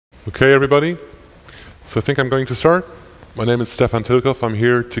Okay, everybody. So I think I'm going to start. My name is Stefan Tilkov. I'm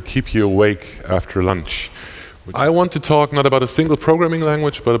here to keep you awake after lunch. I want to talk not about a single programming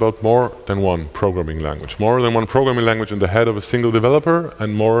language, but about more than one programming language. More than one programming language in the head of a single developer,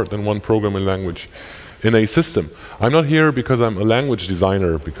 and more than one programming language in a system. I'm not here because I'm a language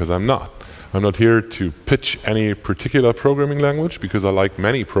designer, because I'm not. I'm not here to pitch any particular programming language, because I like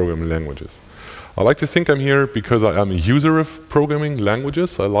many programming languages. I like to think I'm here because I am a user of programming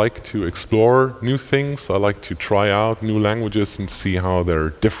languages. I like to explore new things. I like to try out new languages and see how they're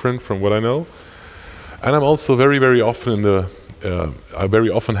different from what I know. And I'm also very often in the, I very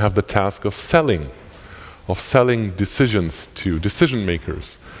often have the task of selling decisions to decision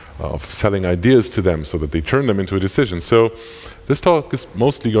makers, of selling ideas to them so that they turn them into a decision. So this talk is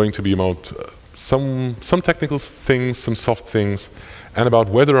mostly going to be about some technical things, some soft things, and about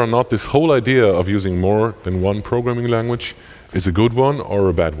whether or not this whole idea of using more than one programming language is a good one or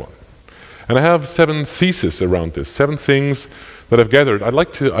a bad one. And I have 7 theses around this, 7 things that I've gathered. I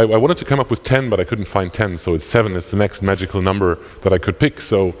wanted to come up with 10, but I couldn't find 10, so it's 7. It's the next magical number that I could pick,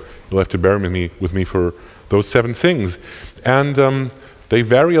 so you'll have to bear with me for those 7 things. And they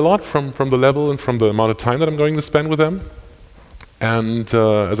vary a lot from the level and from the amount of time that I'm going to spend with them. And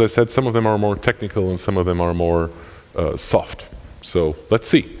as I said, some of them are more technical and some of them are more soft. So let's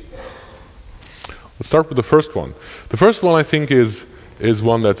see. Let's start with the first one. The first one I think is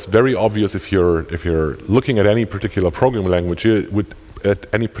one that's very obvious if you're looking at any particular programming language,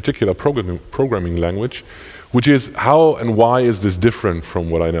 programming language, which is how and why is this different from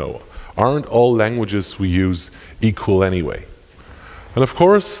what I know? Aren't all languages we use equal anyway? And of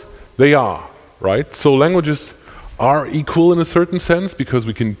course they are, right? So languages are equal in a certain sense because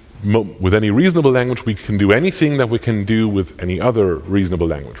we can, with any reasonable language, we can do anything that we can do with any other reasonable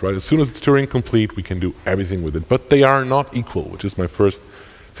language, right? As soon as it's Turing complete, we can do everything with it. But they are not equal, which is my first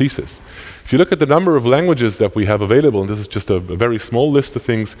thesis. If you look at the number of languages that we have available, and this is just a very small list of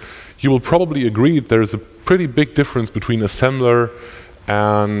things, you will probably agree that there's a pretty big difference between assembler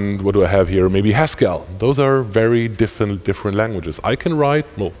and, what do I have here, maybe Haskell. Those are very different languages. I can write,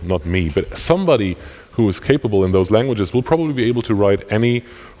 well, not me, but somebody who is capable in those languages will probably be able to write any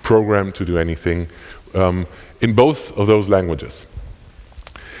program to do anything in both of those languages.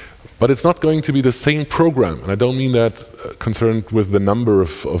 But it's not going to be the same program, and I don't mean that concerned with the number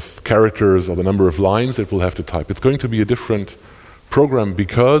of characters or the number of lines it will have to type. It's going to be a different program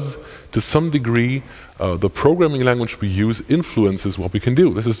because, to some degree, the programming language we use influences what we can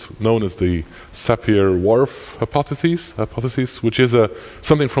do. This is known as the Sapir-Whorf hypothesis, which is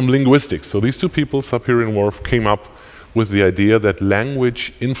something from linguistics. So these two people, Sapir and Whorf, came up with the idea that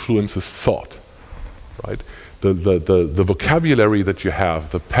language influences thought, right? The vocabulary that you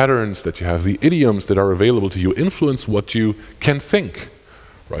have, the patterns that you have, the idioms that are available to you influence what you can think,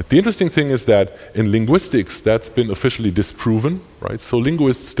 right? The interesting thing is that in linguistics that's been officially disproven, right? So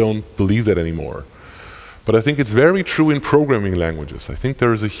linguists don't believe that anymore. But I think it's very true in programming languages. I think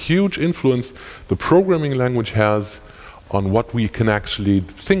there is a huge influence the programming language has on what we can actually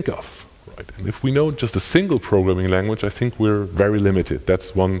think of. Right? And if we know just a single programming language, I think we're very limited.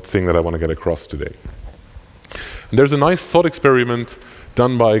 That's one thing that I want to get across today. And there's a nice thought experiment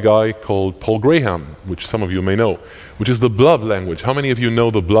done by a guy called Paul Graham, which some of you may know, which is the blob language. How many of you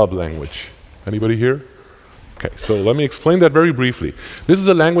know the blob language? Anybody here? Okay, so let me explain that very briefly. This is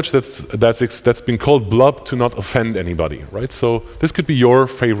a language that's been called blob to not offend anybody, right? So this could be your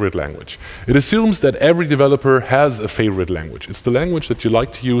favorite language. It assumes that every developer has a favorite language. It's the language that you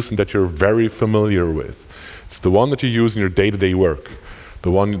like to use and that you're very familiar with. It's the one that you use in your day-to-day work, the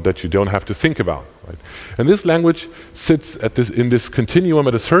one that you don't have to think about, right? And this language sits in this continuum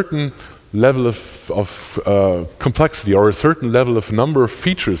at a certain level of complexity or a certain level of number of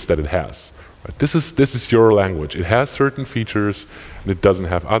features that it has. Right. This is your language. It has certain features and it doesn't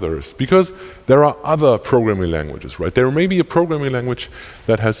have others because there are other programming languages, right? There may be a programming language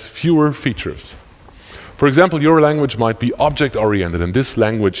that has fewer features. For example, your language might be object-oriented and this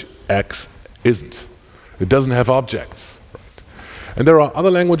language X isn't. It doesn't have objects. Right? And there are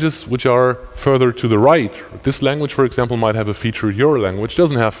other languages which are further to the right. This language, for example, might have a feature your language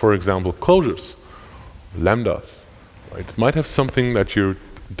doesn't have, for example, closures, lambdas. Right? It might have something that you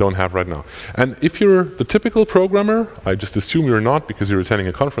don't have right now. And if you're the typical programmer, I just assume you're not because you're attending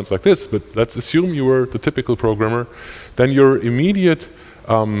a conference like this, but let's assume you were the typical programmer, then your immediate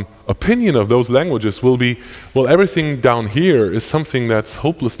opinion of those languages will be, well, everything down here is something that's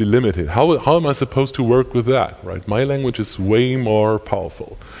hopelessly limited. How am I supposed to work with that, right? My language is way more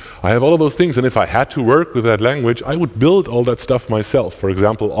powerful. I have all of those things, and if I had to work with that language, I would build all that stuff myself. For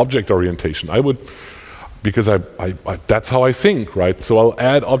example, object orientation. because that's how I think, right? So I'll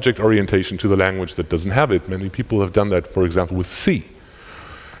add object orientation to the language that doesn't have it. Many people have done that, for example, with C.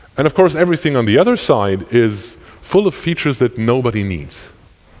 And of course, everything on the other side is full of features that nobody needs,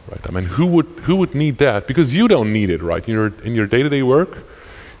 right? I mean, who would need that? Because you don't need it, right? In your day-to-day work,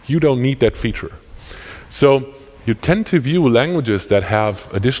 you don't need that feature. So you tend to view languages that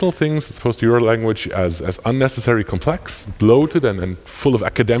have additional things as opposed to your language as unnecessary complex, bloated, and full of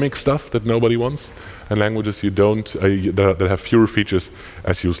academic stuff that nobody wants, and languages you don't that have fewer features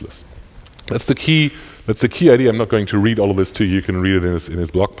as useless. That's the key idea. I'm not going to read all of this to you. You can read it in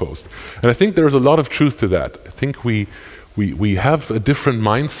his blog post. And I think there's a lot of truth to that. I think we have a different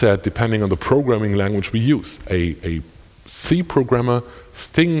mindset depending on the programming language we use. A C programmer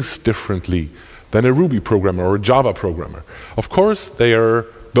thinks differently than a Ruby programmer or a Java programmer. Of course, they are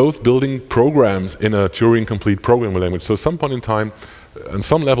both building programs in a Turing-complete programming language. So at some point in time, on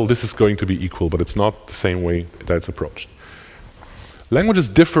some level, this is going to be equal, but it's not the same way that it's approached. Languages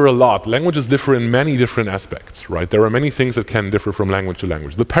differ a lot. Languages differ in many different aspects, right? There are many things that can differ from language to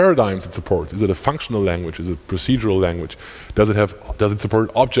language. The paradigms it supports. Is it a functional language? Is it a procedural language? Does it support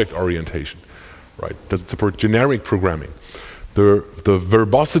object orientation, right? Does it support generic programming? The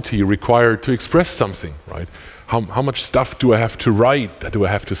verbosity required to express something, right? How much stuff do I have to write? Do I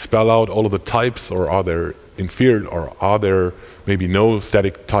have to spell out all of the types, or are there inferior, or are there maybe no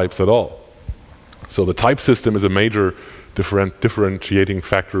static types at all? So the type system is a major differentiating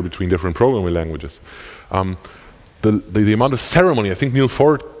factor between different programming languages. The amount of ceremony, I think Neil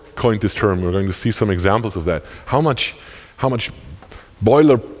Ford coined this term. We're going to see some examples of that. How much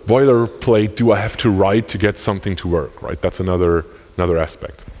boilerplate do I have to write to get something to work, right? That's another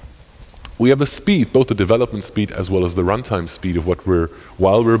aspect. We have the speed, both the development speed as well as the runtime speed of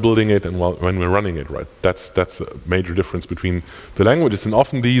while we're building it and when we're running it, right? That's a major difference between the languages, and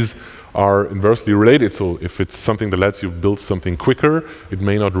often these are inversely related. So if it's something that lets you build something quicker, it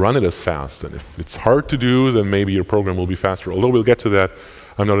may not run it as fast. And if it's hard to do, then maybe your program will be faster. Although we'll get to that,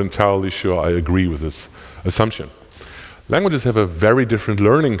 I'm not entirely sure I agree with this assumption. Languages have a very different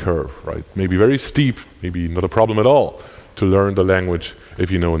learning curve, right? Maybe very steep, maybe not a problem at all to learn the language if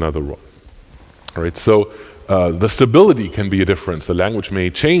you know another one. All right, so the stability can be a difference. The language may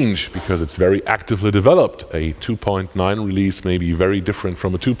change because it's very actively developed. A 2.9 release may be very different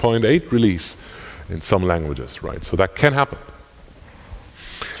from a 2.8 release in some languages, right? So that can happen.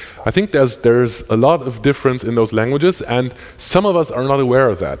 I think there's a lot of difference in those languages, and some of us are not aware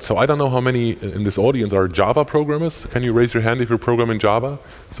of that. So I don't know how many in this audience are Java programmers. Can you raise your hand if you program in Java?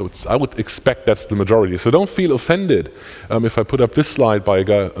 So I would expect that's the majority. So don't feel offended if I put up this slide by a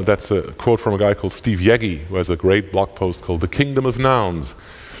guy. That's a quote from a guy called Steve Yegge, who has a great blog post called "The Kingdom of Nouns,"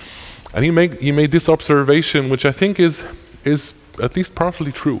 and he made this observation, which I think is at least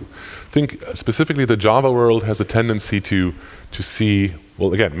partially true. I think specifically the Java world has a tendency to see,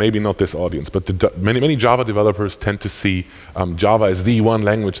 well, again, maybe not this audience, but many Java developers tend to see Java as the one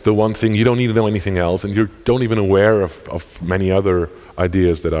language, the one thing. You don't need to know anything else, and you don't even aware of many other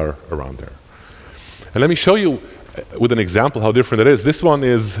ideas that are around there. And let me show you with an example how different it is. This one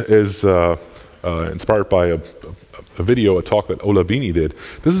is inspired by a video, a talk that Ola Bini did.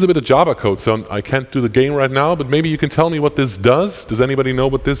 This is a bit of Java code, so I can't do the game right now, but maybe you can tell me what this does. Does anybody know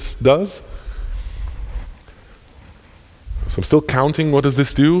what this does? So I'm still counting. What does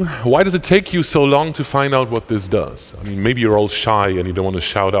this do? Why does it take you so long to find out what this does? I mean, maybe you're all shy and you don't want to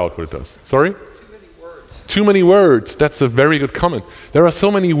shout out what it does. Sorry? Too many words. Too many words. That's a very good comment. There are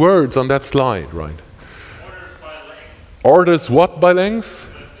so many words on that slide, right? Orders by length. Orders what by length?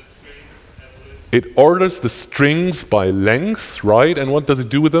 It orders the strings by length, right? And what does it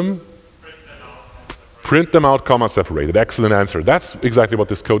do with them? Print them out, comma separated. Excellent answer. That's exactly what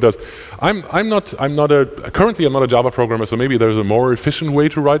this code does. Currently I'm not a Java programmer, so maybe there's a more efficient way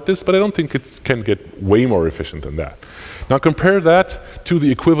to write this, but I don't think it can get way more efficient than that. Now compare that to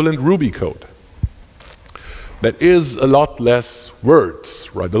the equivalent Ruby code. That is a lot less words,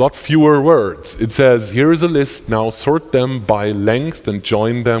 right? A lot fewer words. It says, here is a list, now sort them by length and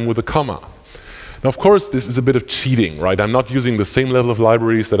join them with a comma. Now, of course, this is a bit of cheating, right? I'm not using the same level of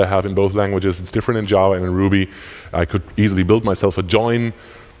libraries that I have in both languages. It's different in Java and in Ruby. I could easily build myself a join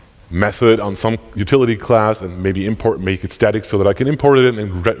method on some utility class and maybe make it static so that I can import it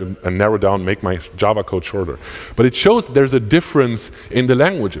and narrow down, make my Java code shorter. But it shows there's a difference in the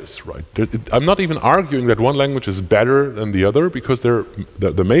languages, right? I'm not even arguing that one language is better than the other, because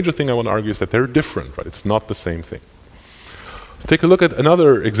the major thing I want to argue is that they're different, right? It's not the same thing. Take a look at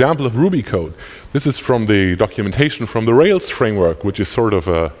another example of Ruby code. This is from the documentation from the Rails framework, which is sort of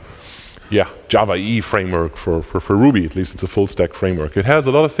a Java-E framework for Ruby. At least it's a full-stack framework. It has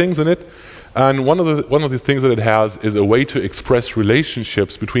a lot of things in it, And one of the things that it has is a way to express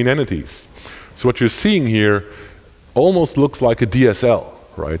relationships between entities. So what you're seeing here almost looks like a DSL,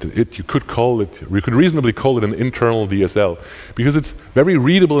 right? You could reasonably call it an internal DSL because it's very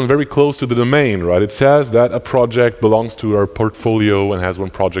readable and very close to the domain, right? It says that a project belongs to our portfolio and has one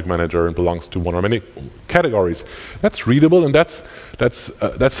project manager and belongs to one or many categories. That's readable, and that's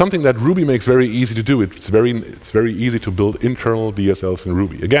something that Ruby makes very easy to do. It's very easy to build internal DSLs in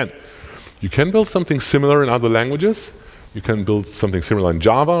Ruby. Again, you can build something similar in other languages. You can build something similar in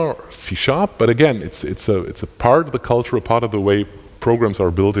Java or C#, but again, it's a part of the culture, a part of the way programs are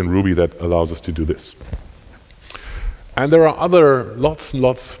built in Ruby that allows us to do this. And there are lots and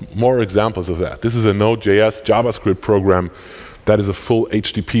lots more examples of that. This is a Node.js JavaScript program that is a full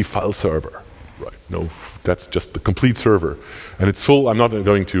HTTP file server. Right? No, that's just the complete server. And it's full. I'm not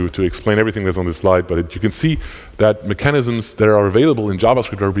going to explain everything that's on this slide, but you can see that mechanisms that are available in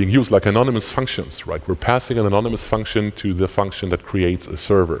JavaScript are being used like anonymous functions. Right? We're passing an anonymous function to the function that creates a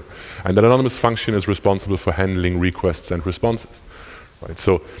server. And that anonymous function is responsible for handling requests and responses. Right?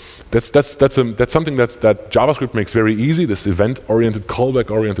 So that's something that JavaScript makes very easy, this event-oriented,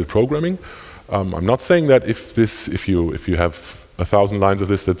 callback-oriented programming. I'm not saying that if you have 1,000 lines of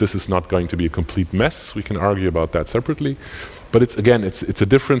this, that this is not going to be a complete mess. We can argue about that separately. But it's a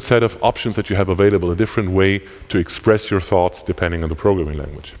different set of options that you have available, a different way to express your thoughts depending on the programming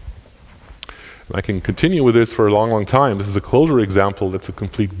language. And I can continue with this for a long, long time. This is a Clojure example that's a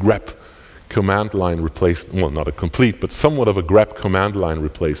complete grep command line replacement. Well, not a complete, but somewhat of a grep command line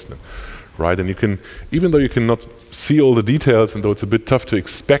replacement. Right? And you can, even though you cannot see all the details, and though it's a bit tough to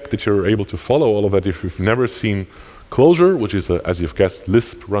expect that you're able to follow all of that if you've never seen Clojure, which is, as you've guessed,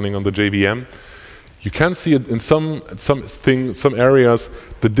 Lisp running on the JVM, you can see it in some areas,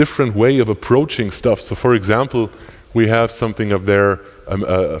 the different way of approaching stuff. So for example, we have something up there,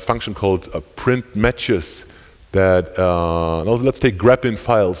 a function called print matches that, let's take grep in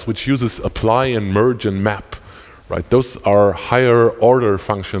files, which uses apply and merge and map. Right? Those are higher order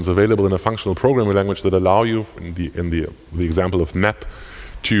functions available in a functional programming language that allow you, in the example of map,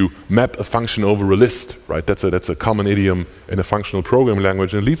 to map a function over a list. Right? That's a common idiom in a functional programming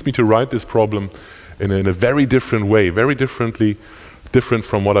language, and it leads me to write this problem in a very different way, very different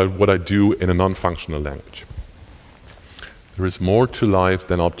from what I do in a non-functional language. There is more to life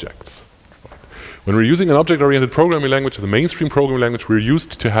than objects. When we're using an object-oriented programming language, the mainstream programming language, we're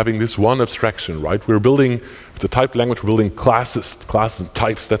used to having this one abstraction, right? We're building, it's a typed language, we're building classes and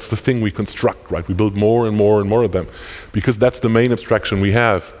types. That's the thing we construct, right? We build more and more and more of them because that's the main abstraction we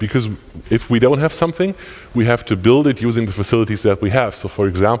have. Because if we don't have something, we have to build it using the facilities that we have. So for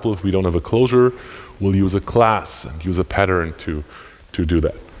example, if we don't have a closure, we'll use a class and use a pattern to do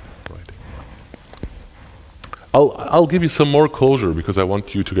that. I'll give you some more closure because I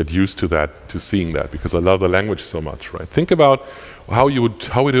want you to get used to that, to seeing that, because I love the language so much, right? Think about how you would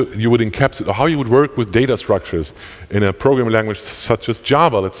encapsulate, or how you would work with data structures in a programming language such as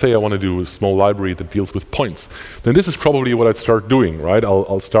Java. Let's say I want to do a small library that deals with points. Then this is probably what I'd start doing, right?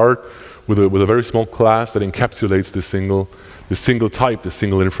 I'll start with a very small class that encapsulates the single type, the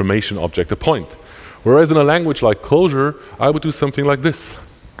single information object, a point. Whereas in a language like Clojure, I would do something like this.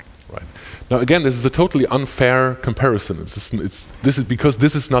 Now again, this is a totally unfair comparison. This is because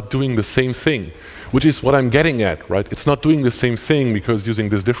this is not doing the same thing, which is what I'm getting at, right? It's not doing the same thing because using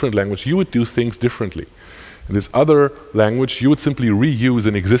this different language, you would do things differently. In this other language, you would simply reuse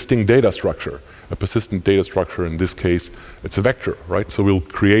an existing data structure, a persistent data structure. In this case, it's a vector, right? So we'll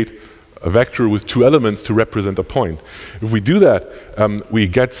create a vector with two elements to represent a point. If we do that, we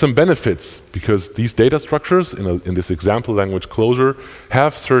get some benefits because these data structures, in this example language Clojure,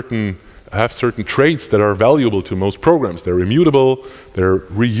 have certain traits that are valuable to most programs. They're immutable, they're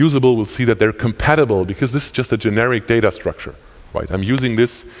reusable, we'll see that they're compatible because this is just a generic data structure, right? I'm using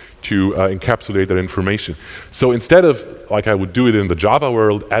this to encapsulate that information. So instead of, like I would do it in the Java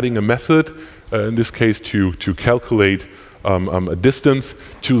world, adding a method, in this case to calculate a distance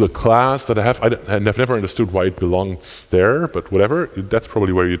to the class that I have, I've never understood why it belongs there, but whatever, that's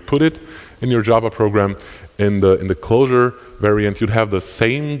probably where you'd put it in your Java program. In the Clojure variant, you'd have the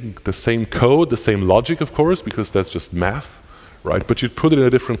same code, the same logic, of course, because that's just math, right? But you'd put it in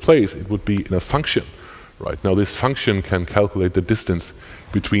a different place. It would be in a function, right? Now this function can calculate the distance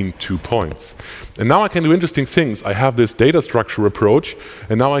between 2 points. And now I can do interesting things. I have this data structure approach,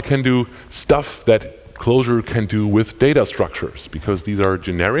 and now I can do stuff that Clojure can do with data structures, because these are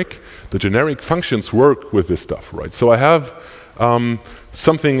generic. The generic functions work with this stuff, right? So I have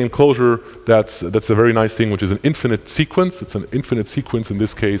something in Clojure that's a very nice thing, which is an infinite sequence. It's an infinite sequence, in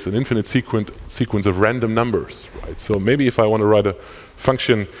this case, an infinite sequence of random numbers, right? So maybe if I want to write a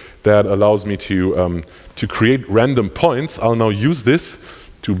function that allows me to create random points. I'll now use this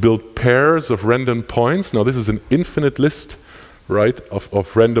to build pairs of random points. Now this is an infinite list, right,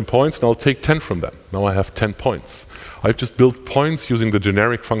 of random points, and I'll take 10 from them. Now I have 10 points. I've just built points using the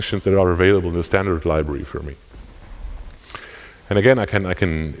generic functions that are available in the standard library for me. And again, I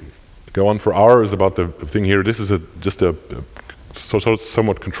can go on for hours about the thing here. This is just a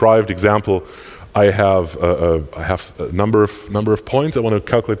somewhat contrived example. I have a number of points. I want to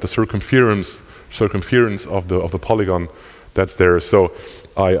calculate the circumference of the polygon that's there. So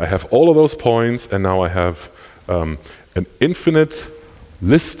I have all of those points, and now I have an infinite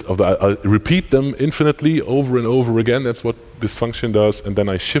list of I'll repeat them infinitely over and over again. That's what this function does. And then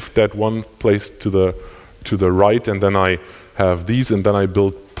I shift that one place to the right, and then I have these, and then I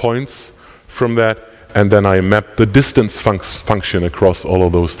build points from that, and then I map the distance function across all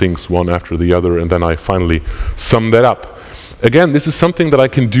of those things one after the other, and then I finally sum that up. Again, this is something that I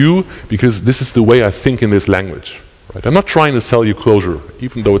can do because this is the way I think in this language. Right? I'm not trying to sell you Clojure,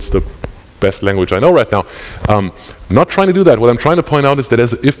 even though it's the best language I know right now. I'm not trying to do that. What I'm trying to point out is that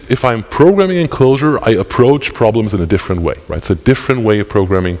if I'm programming in Clojure, I approach problems in a different way. Right? It's a different way of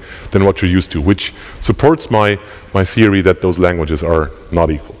programming than what you're used to, which supports my theory that those languages are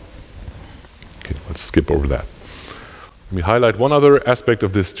not equal. Okay, let's skip over that. Let me highlight one other aspect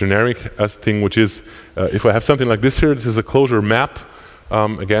of this generic thing, which is if I have something like this here, this is a Clojure map.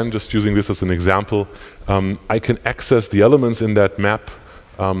 Again, just using this as an example, I can access the elements in that map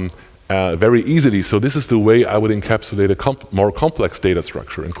very easily. So this is the way I would encapsulate a more complex data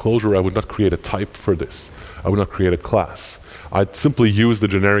structure. In Clojure, I would not create a type for this. I would not create a class. I'd simply use the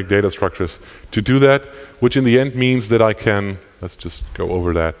generic data structures to do that, which in the end means that I can, let's just go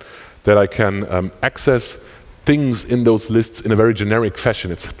over that, that I can access things in those lists in a very generic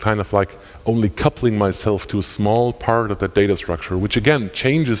fashion. It's kind of like only coupling myself to a small part of that data structure, which again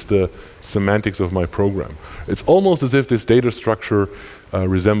changes the semantics of my program. It's almost as if this data structure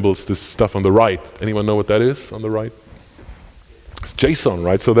resembles this stuff on the right. Anyone know what that is on the right? It's JSON,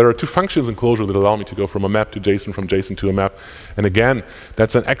 right? So there are two functions in Clojure that allow me to go from a map to JSON, from JSON to a map. And again,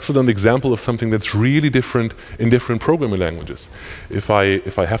 that's an excellent example of something that's really different in different programming languages. If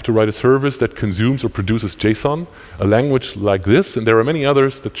I have to write a service that consumes or produces JSON, a language like this, and there are many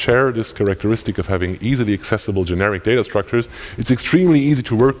others that share this characteristic of having easily accessible generic data structures, it's extremely easy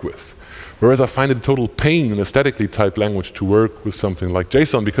to work with. Whereas I find it a total pain in a statically typed language to work with something like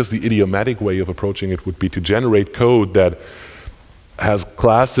JSON, because the idiomatic way of approaching it would be to generate code that has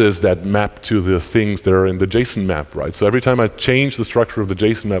classes that map to the things that are in the JSON map, right? So every time I change the structure of the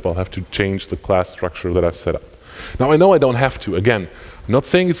JSON map, I'll have to change the class structure that I've set up. Now I know I don't have to. Again, I'm not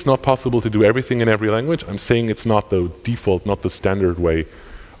saying it's not possible to do everything in every language. I'm saying it's not the default, not the standard way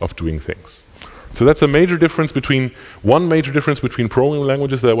of doing things. So that's a major difference between, one major difference between programming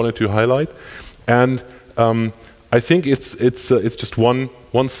languages that I wanted to highlight. And I think it's just one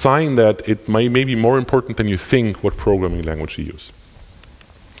sign that it may be more important than you think what programming language you use.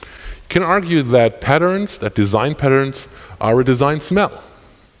 You can argue that patterns, that design patterns, are a design smell,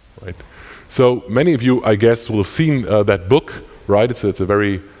 right? So many of you, I guess, will have seen that book, right? It's a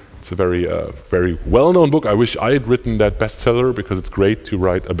very well-known book. I wish I had written that bestseller, because it's great to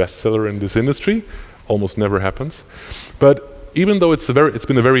write a bestseller in this industry. Almost never happens. But even though it's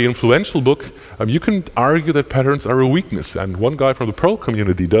been a very influential book, you can argue that patterns are a weakness. And one guy from the Perl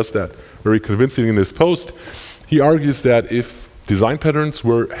community does that very convincingly in this post. He argues that if design patterns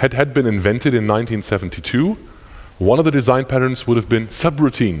had been invented in 1972, one of the design patterns would have been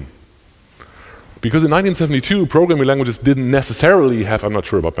subroutine. Because in 1972, programming languages didn't necessarily have, I'm not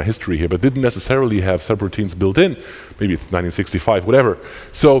sure about my history here, but didn't necessarily have subroutines built in. Maybe it's 1965, whatever.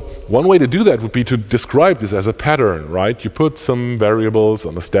 So one way to do that would be to describe this as a pattern, right? You put some variables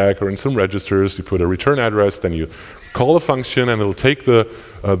on the stack or in some registers, you put a return address, then you call a function, and it'll take the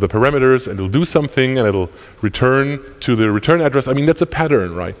parameters, and it'll do something, and it'll return to the return address. I mean, that's a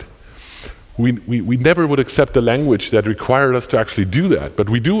pattern, right? We never would accept a language that required us to actually do that, but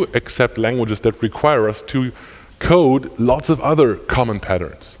we do accept languages that require us to code lots of other common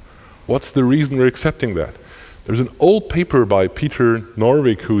patterns. What's the reason we're accepting that? There's an old paper by Peter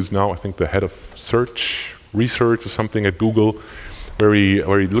Norvig, who's now, I think, the head of search research or something at Google, where he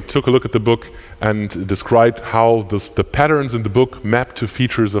took a look at the book and described how the patterns in the book map to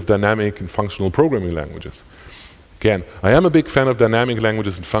features of dynamic and functional programming languages. Again, I am a big fan of dynamic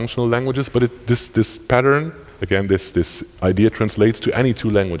languages and functional languages, but this pattern, again, this idea translates to any two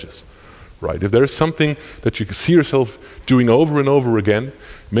languages, right? If there is something that you see yourself doing over and over again,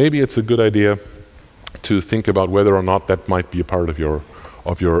 maybe it's a good idea to think about whether or not that might be a part of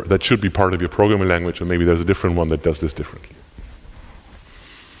that should be part of your programming language, or maybe there's a different one that does this differently.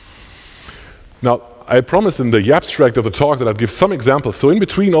 Now, I promised in the abstract of the talk that I'd give some examples. So in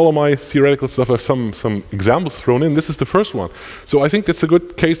between all of my theoretical stuff, I have some examples thrown in. This is the first one. So I think that's a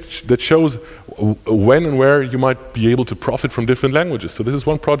good case that shows when and where you might be able to profit from different languages. So this is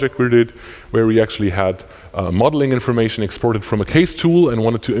one project we did where we actually had modeling information exported from a case tool and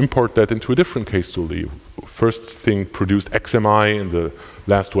wanted to import that into a different case tool. The first thing produced XMI and the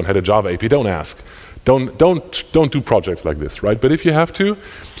last one had a Java API. Don't ask. Don't do projects like this, right? But if you have to,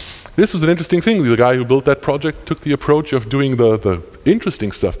 this was an interesting thing. The guy who built that project took the approach of doing the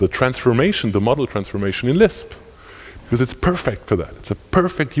interesting stuff, the transformation, the model transformation in Lisp, because it's perfect for that. It's a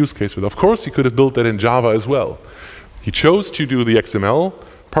perfect use case for that. Of course, he could have built that in Java as well. He chose to do the XML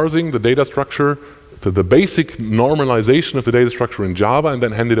parsing, the data structure, the basic normalization of the data structure in Java, and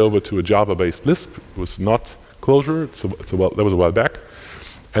then hand it over to a Java-based Lisp. It was not Clojure. That was a while back.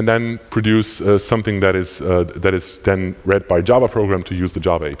 And then produce something that is then read by a Java program to use the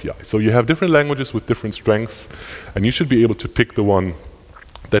Java API. So you have different languages with different strengths, and you should be able to pick the one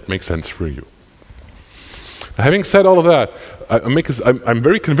that makes sense for you. Now, having said all of that, I'm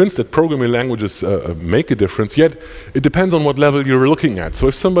very convinced that programming languages make a difference, yet it depends on what level you're looking at. So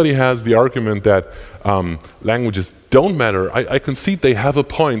if somebody has the argument that languages don't matter, I concede they have a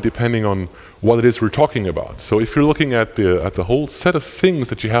point depending on what it is we're talking about. So if you're looking at the whole set of things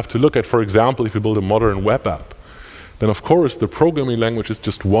that you have to look at, for example, if you build a modern web app, then of course the programming language is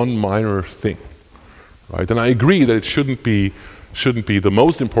just one minor thing, right? And I agree that it shouldn't be the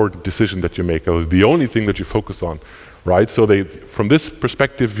most important decision that you make, or the only thing that you focus on, right? So from this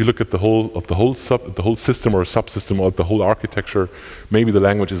perspective, if you look at the whole system or subsystem or the whole architecture, maybe the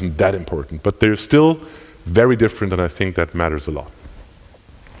language isn't that important, but they're still very different, and I think that matters a lot.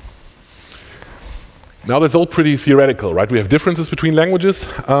 Now that's all pretty theoretical, right? We have differences between languages,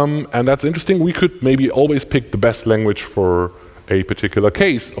 and that's interesting. We could maybe always pick the best language for a particular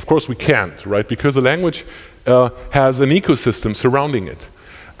case. Of course we can't, right? Because the language has an ecosystem surrounding it.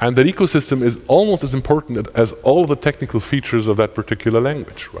 And that ecosystem is almost as important as all the technical features of that particular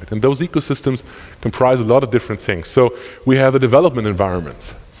language, right? And those ecosystems comprise a lot of different things. So we have the development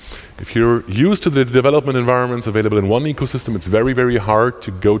environments. If you're used to the development environments available in one ecosystem, it's very, very hard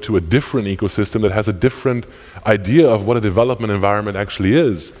to go to a different ecosystem that has a different idea of what a development environment actually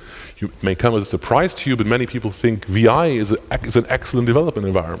is. It may come as a surprise to you, but many people think VI is an excellent development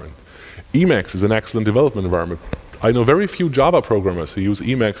environment. Emacs is an excellent development environment. I know very few Java programmers who use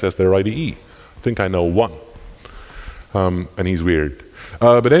Emacs as their IDE. I think I know one, and he's weird.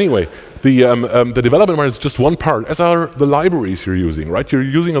 But anyway, the development environment is just one part, as are the libraries you're using, right? You're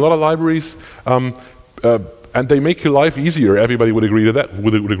using a lot of libraries, and they make your life easier. Everybody would agree to that.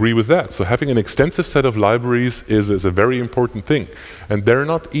 Would agree with that. So having an extensive set of libraries is a very important thing, and they're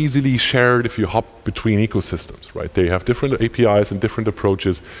not easily shared if you hop between ecosystems, right? They have different APIs and different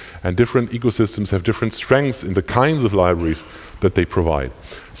approaches, and different ecosystems have different strengths in the kinds of libraries that they provide.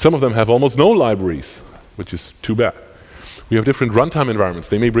 Some of them have almost no libraries, which is too bad. We have different runtime environments.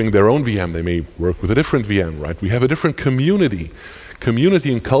 They may bring their own VM. They may work with a different VM, right? We have a different community.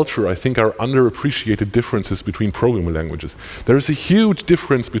 Community and culture, I think, are underappreciated differences between programming languages. There is a huge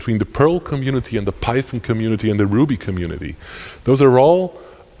difference between the Perl community and the Python community and the Ruby community. Those are all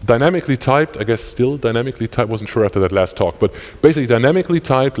dynamically typed, I guess still dynamically typed, wasn't sure after that last talk, but basically dynamically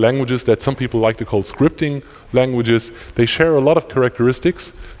typed languages that some people like to call scripting languages. They share a lot of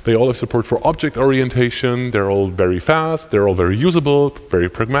characteristics. They all have support for object orientation. They're all very fast. They're all very usable, very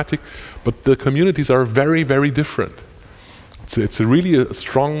pragmatic, but the communities are very, very different. It's really a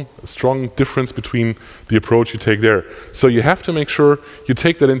strong difference between the approach you take there. So you have to make sure you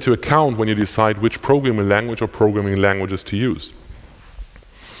take that into account when you decide which programming language or programming languages to use.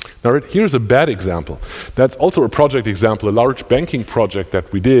 Now here's a bad example. That's also a project example, a large banking project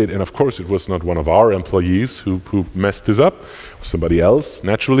that we did, and of course it was not one of our employees who messed this up, it was somebody else,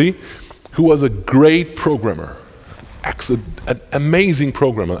 naturally, who was a great programmer. An amazing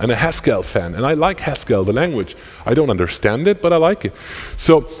programmer and a Haskell fan, and I like Haskell, the language. I don't understand it, but I like it.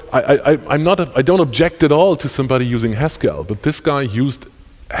 So I don't object at all to somebody using Haskell, but this guy used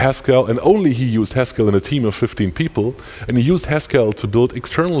Haskell, and only he used Haskell in a team of 15 people, and he used Haskell to build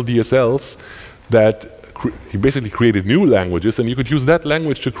external DSLs that he basically created new languages, and you could use that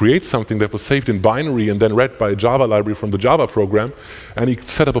language to create something that was saved in binary and then read by a Java library from the Java program, and he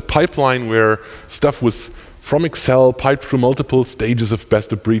set up a pipeline where stuff was from Excel piped through multiple stages of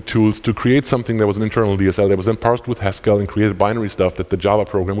best-of-breed tools to create something that was an internal DSL that was then parsed with Haskell and created binary stuff that the Java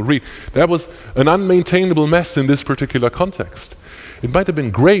program would read. That was an unmaintainable mess in this particular context. It might have been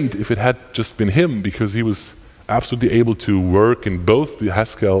great if it had just been him, because he was absolutely able to work in both the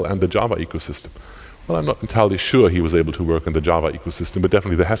Haskell and the Java ecosystem. Well, I'm not entirely sure he was able to work in the Java ecosystem, but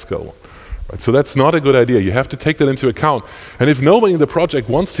definitely the Haskell one. Right? So that's not a good idea. You have to take that into account. And if nobody in the project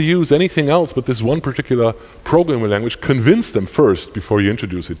wants to use anything else but this one particular programming language, convince them first before you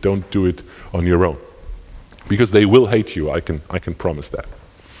introduce it. Don't do it on your own, because they will hate you. I can promise that.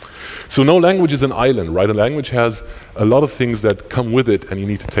 So no language is an island, right? A language has a lot of things that come with it, and you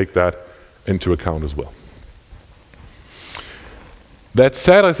need to take that into account as well. That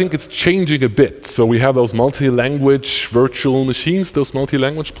said, I think it's changing a bit. So we have those multi-language virtual machines, those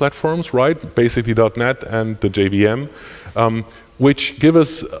multi-language platforms, right? Basically .NET and the JVM, which give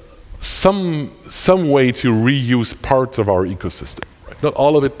us some way to reuse parts of our ecosystem. Right? Not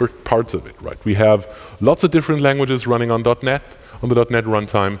all of it, but parts of it, right? We have lots of different languages running on .NET, on the .NET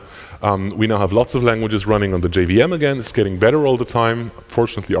runtime. We now have lots of languages running on the JVM again. It's getting better all the time.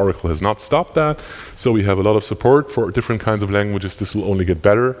 Fortunately, Oracle has not stopped that. So we have a lot of support for different kinds of languages. This will only get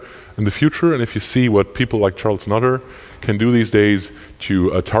better in the future. And if you see what people like Charles Nutter can do these days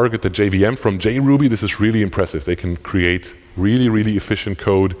to target the JVM from JRuby, this is really impressive. They can create really, really efficient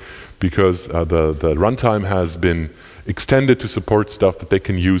code because the runtime has been extended to support stuff that they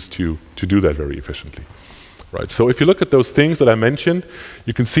can use to do that very efficiently. Right. So if you look at those things that I mentioned,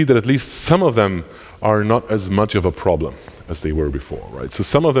 you can see that at least some of them are not as much of a problem as they were before. Right. So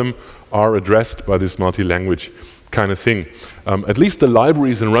some of them are addressed by this multi-language kind of thing. At least the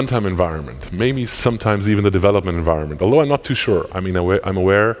libraries and runtime environment, maybe sometimes even the development environment, although I'm not too sure. I mean, I'm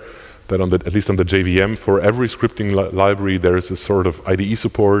aware that at least on the JVM, for every scripting library, there is a sort of IDE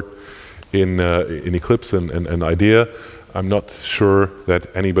support in Eclipse and IDEA. I'm not sure that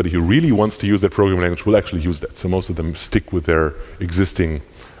anybody who really wants to use that programming language will actually use that. So most of them stick with their existing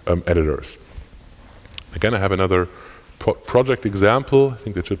editors. Again, I have another project example. I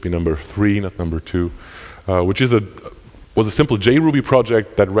think that should be number 3, not number 2, which was a simple JRuby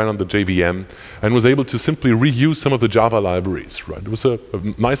project that ran on the JVM and was able to simply reuse some of the Java libraries. Right? It was a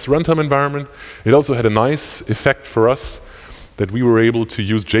nice runtime environment. It also had a nice effect for us that we were able to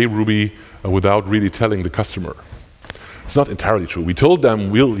use JRuby without really telling the customer. It's not entirely true. We told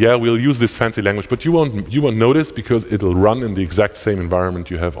them, we'll use this fancy language, but you won't notice because it'll run in the exact same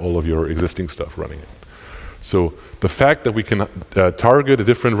environment you have all of your existing stuff running in. So the fact that we can target a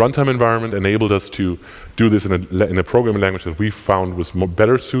different runtime environment enabled us to do this in a programming language that we found was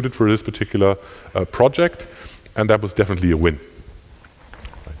better suited for this particular project, and that was definitely a win.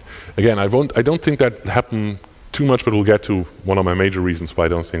 Right. Again, I don't think that happened too much, but we'll get to one of my major reasons why I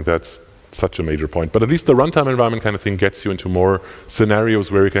don't think that's such a major point. But at least the runtime environment kind of thing gets you into more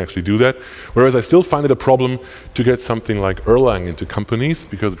scenarios where you can actually do that. Whereas I still find it a problem to get something like Erlang into companies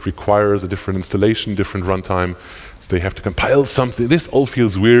because it requires a different installation, different runtime. So they have to compile something. This all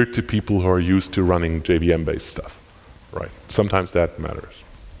feels weird to people who are used to running JVM-based stuff. Right? Sometimes that matters.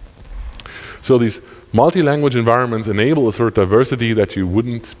 So these multi-language environments enable a sort of diversity that you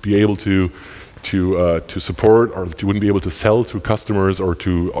wouldn't be able to support, or that you wouldn't be able to sell to customers or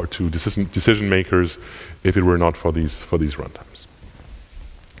to decision makers if it were not for these runtimes.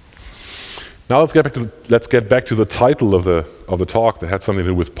 Now let's get back to the title of the talk that had something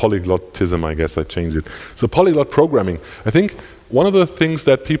to do with polyglotism. I guess I changed it. So polyglot programming. I think one of the things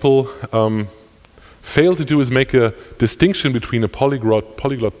that people fail to do is make a distinction between a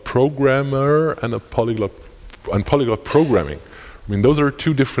polyglot programmer and polyglot programming. I mean, those are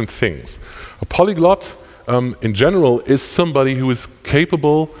two different things. A polyglot, in general, is somebody who is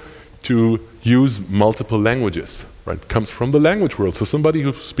capable to use multiple languages. Right? It comes from the language world. So somebody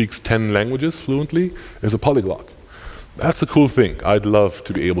who speaks 10 languages fluently is a polyglot. That's a cool thing. I'd love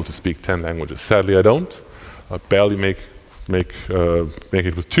to be able to speak 10 languages. Sadly, I don't. I barely make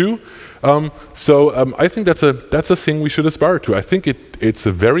it with 2. I think that's a thing we should aspire to. I think it's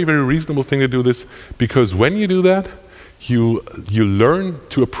a very, very reasonable thing to do this, because when you do that, you learn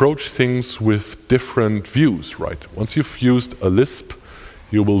to approach things with different views, right? Once you've used a Lisp,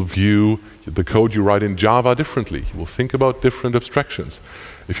 you will view the code you write in Java differently. You will think about different abstractions.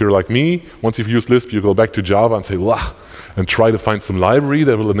 If you're like me, once you've used Lisp, you go back to Java and say, "Wah," and try to find some library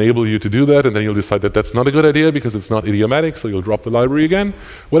that will enable you to do that, and then you'll decide that that's not a good idea because it's not idiomatic, so you'll drop the library again.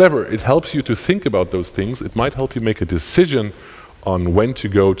 Whatever, it helps you to think about those things. It might help you make a decision on when to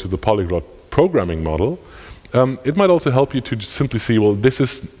go to the polyglot programming model. It might also help you to simply see, well, this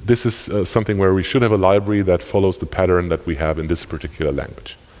is something where we should have a library that follows the pattern that we have in this particular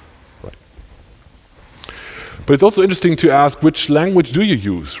language. Right. But it's also interesting to ask, which language do you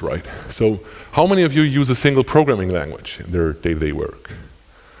use, right? So how many of you use a single programming language in their day-to-day work?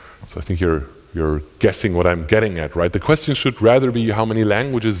 So I think you're you're guessing what I'm getting at, right? The question should rather be how many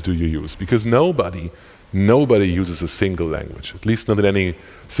languages do you use? Because nobody uses a single language, at least not in any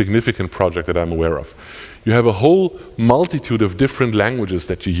significant project that I'm aware of. You have a whole multitude of different languages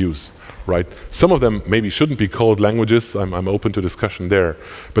that you use, right? Some of them maybe shouldn't be called languages, I'm open to discussion there,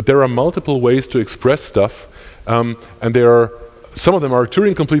 but there are multiple ways to express stuff, and some of them are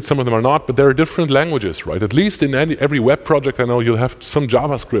Turing complete, some of them are not, but there are different languages, right? At least in every web project I know you'll have some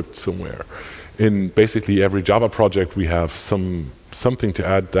JavaScript somewhere. In basically every Java project we have something to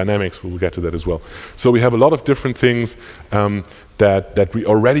add dynamics, we'll get to that as well. So we have a lot of different things that we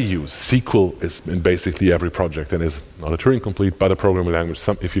already use. SQL is in basically every project and is not a Turing complete, but a programming language.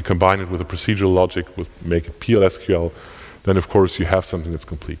 If you combine it with a procedural logic, make it PLSQL, then of course you have something that's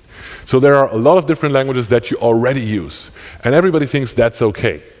complete. So there are a lot of different languages that you already use, and everybody thinks that's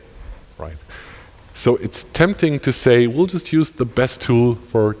okay, right? So it's tempting to say, we'll just use the best tool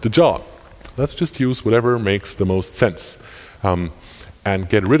for the job. Let's just use whatever makes the most sense, and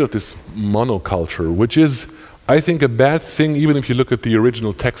get rid of this monoculture, which is, I think, a bad thing, even if you look at the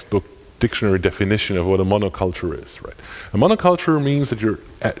original textbook dictionary definition of what a monoculture is, right? A monoculture means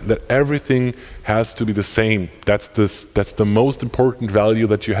that everything has to be the same. That's the most important value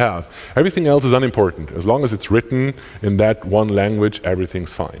that you have. Everything else is unimportant. As long as it's written in that one language,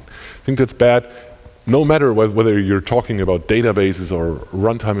 everything's fine. I think that's bad. No matter whether you're talking about databases or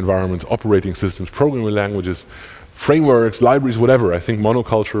runtime environments, operating systems, programming languages, frameworks, libraries, whatever, I think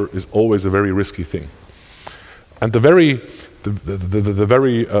monoculture is always a very risky thing. And the very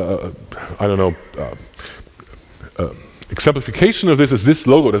exemplification of this is this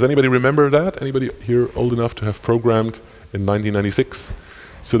logo. Does anybody remember that? Anybody here old enough to have programmed in 1996?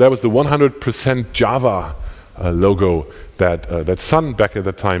 So that was the 100% Java logo that Sun back at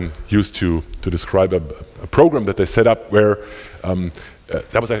that time used to describe a program that they set up where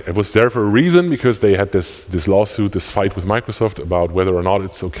it was there for a reason, because they had this lawsuit, this fight with Microsoft about whether or not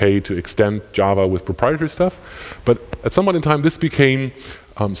it's okay to extend Java with proprietary stuff. But at some point in time, this became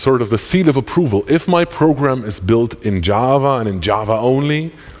sort of the seal of approval. If my program is built in Java and in Java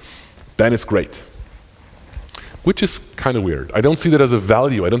only, then it's great. Which is kind of weird. I don't see that as a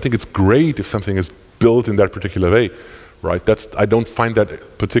value. I don't think it's great if something is built in that particular way, right? I don't find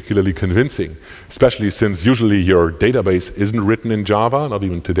that particularly convincing, especially since usually your database isn't written in Java, not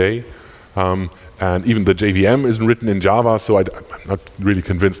even today, and even the JVM isn't written in Java, so I'm not really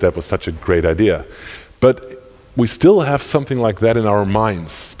convinced that was such a great idea. But we still have something like that in our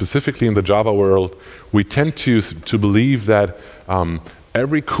minds, specifically in the Java world. We tend to believe that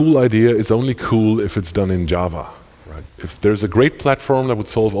every cool idea is only cool if it's done in Java. Right? If there's a great platform that would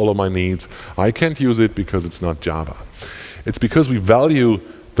solve all of my needs, I can't use it because it's not Java. It's because we value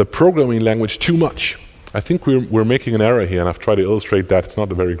the programming language too much. I think we're making an error here, and I've tried to illustrate that. It's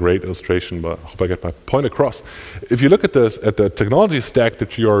not a very great illustration, but I hope I get my point across. If you look at the technology stack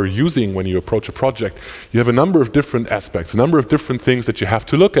that you are using when you approach a project, you have a number of different aspects, a number of different things that you have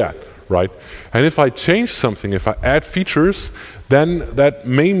to look at, right? And if I change something, if I add features, then that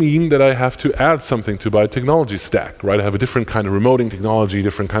may mean that I have to add something to my technology stack, right? I have a different kind of remoting technology,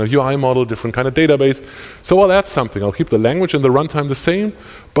 different kind of UI model, different kind of database. So I'll add something. I'll keep the language and the runtime the same,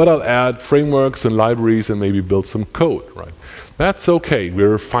 but I'll add frameworks and libraries and maybe build some code, right? That's okay.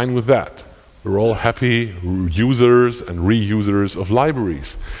 We're fine with that. We're all happy users and reusers of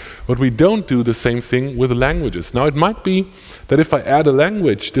libraries. But we don't do the same thing with languages. Now, it might be that if I add a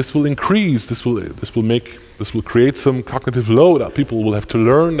language, this will increase, this will create some cognitive load. People will have to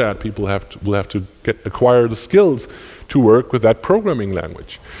learn that. People will have to acquire the skills to work with that programming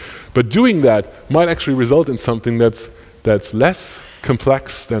language. But doing that might actually result in something that's less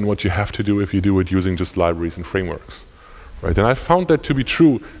complex than what you have to do if you do it using just libraries and frameworks, right? And I found that to be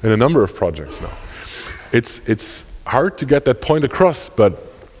true in a number of projects now. It's hard to get that point across, but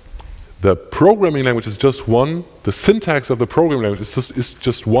the programming language is just one. The syntax of the programming language is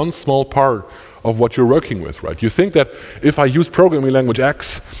just one small part of what you're working with, right? You think that if I use programming language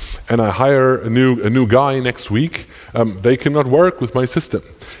X and I hire a new guy next week, they cannot work with my system.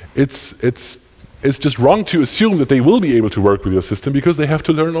 It's just wrong to assume that they will be able to work with your system because they have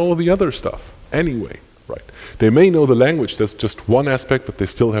to learn all of the other stuff anyway, right? They may know the language, that's just one aspect, but they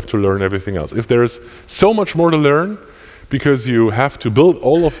still have to learn everything else. If there's so much more to learn, because you have to build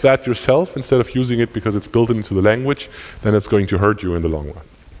all of that yourself instead of using it because it's built into the language, then it's going to hurt you in the long run.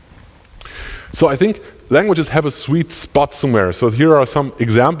 So I think languages have a sweet spot somewhere. So here are some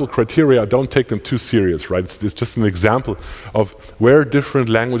example criteria. Don't take them too serious, right? It's just an example of where different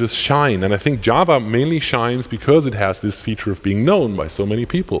languages shine. And I think Java mainly shines because it has this feature of being known by so many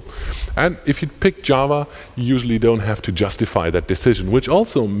people. And if you pick Java, you usually don't have to justify that decision, which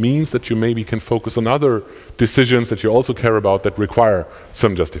also means that you maybe can focus on other decisions that you also care about that require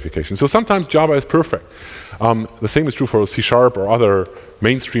some justification. So sometimes Java is perfect. The same is true for C# or other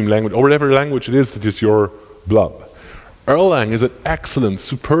mainstream language, or whatever language it is that is your blob. Erlang is an excellent,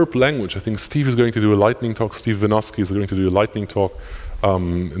 superb language. I think Steve is going to do a lightning talk, Steve Winosky is going to do a lightning talk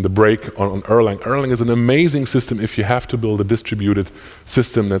in the break on Erlang. Erlang is an amazing system if you have to build a distributed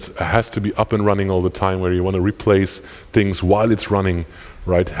system that has to be up and running all the time, where you want to replace things while it's running,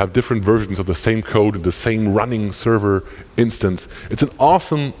 right? Have different versions of the same code in the same running server instance. It's an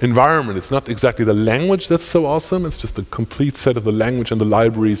awesome environment. It's not exactly the language that's so awesome, it's just a complete set of the language and the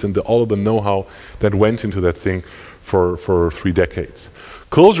libraries and all of the know-how that went into that thing for 3 decades.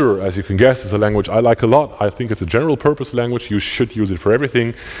 Clojure, as you can guess, is a language I like a lot. I think it's a general purpose language. You should use it for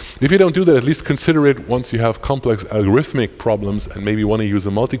everything. If you don't do that, at least consider it once you have complex algorithmic problems and maybe want to use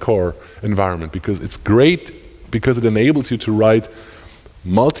a multi-core environment, because it's great because it enables you to write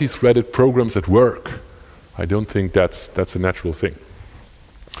multi-threaded programs that work. I don't think that's a natural thing.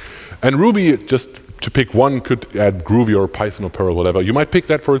 And Ruby, just to pick one, could add Groovy or Python or Perl, whatever. You might pick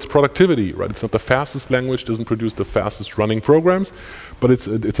that for its productivity, right? It's not the fastest language, doesn't produce the fastest running programs, but it's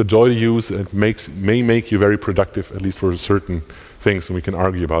a joy to use. It may make you very productive, at least for certain things, and we can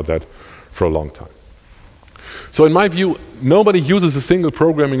argue about that for a long time. So in my view, nobody uses a single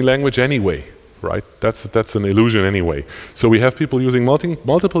programming language anyway, right? That's an illusion anyway. So we have people using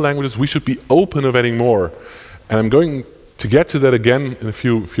multiple languages. We should be open of adding more. And I'm going to get to that again in a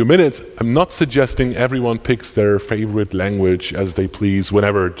few minutes. I'm not suggesting everyone picks their favorite language as they please,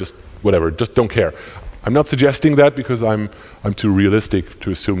 whenever, just whatever, just don't care. I'm not suggesting that because I'm too realistic to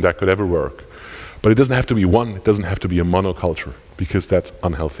assume that could ever work. But it doesn't have to be one, it doesn't have to be a monoculture, because that's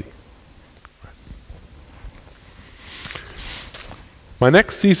unhealthy. My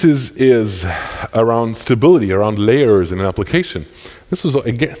next thesis is around stability, around layers in an application. This was,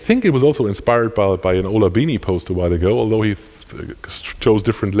 I think it was also inspired by an Ola Bini post a while ago, although he chose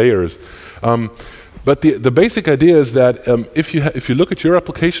different layers. But the basic idea is that if you look at your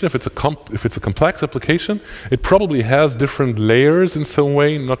application, if it's a complex application, it probably has different layers in some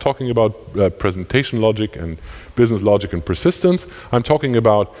way. I'm not talking about presentation logic and business logic and persistence. I'm talking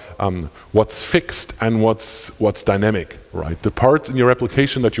about what's fixed and what's dynamic, right? The parts in your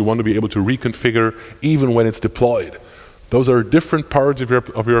application that you want to be able to reconfigure even when it's deployed. Those are different parts of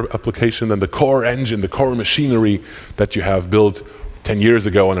your application than the core engine, the core machinery that you have built 10 years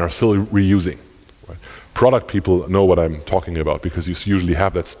ago and are still reusing. Right? Product people know what I'm talking about, because you usually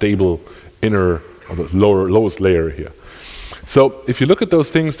have that stable inner, or the lowest layer here. So if you look at those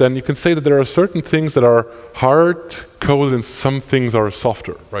things, then you can say that there are certain things that are hard-coded and some things are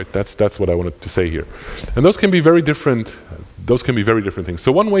softer, right? That's what I wanted to say here. And those can be very different. Those can be very different things.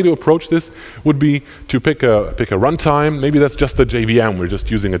 So one way to approach this would be to pick a runtime. Maybe that's just the JVM. We're just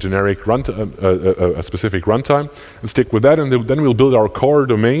using a generic a specific runtime, and stick with that. And then we'll build our core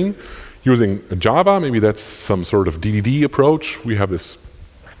domain using Java. Maybe that's some sort of DDD approach. We have this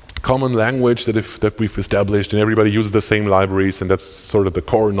common language that we've established, and everybody uses the same libraries, and that's sort of the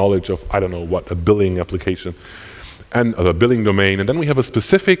core knowledge of, I don't know what, a billing application and a billing domain. And then we have a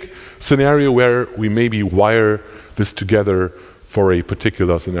specific scenario where we maybe wire this together for a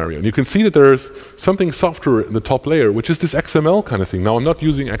particular scenario. And you can see that there's something softer in the top layer, which is this XML kind of thing. Now, I'm not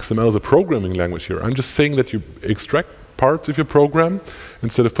using XML as a programming language here. I'm just saying that you extract parts of your program.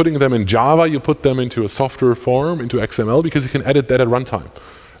 Instead of putting them in Java, you put them into a softer form, into XML, because you can edit that at runtime.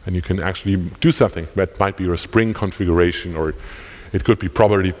 And you can actually do something that might be your Spring configuration, or it could be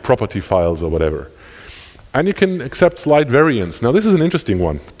property files or whatever. And you can accept slight variants. Now this is an interesting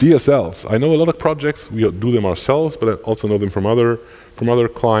one, DSLs. I know a lot of projects, we do them ourselves, but I also know them from other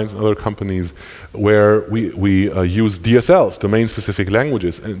clients and other companies, where we use DSLs, domain-specific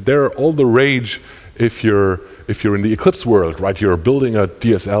languages. And they're all the rage if you're in the Eclipse world, right? You're building a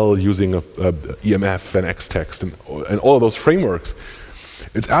DSL using a EMF and Xtext and all of those frameworks.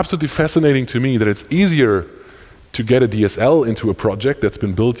 It's absolutely fascinating to me that it's easier to get a DSL into a project that's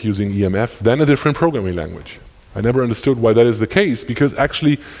been built using EMF than a different programming language. I never understood why that is the case, because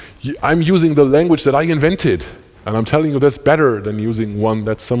actually I'm using the language that I invented, and I'm telling you that's better than using one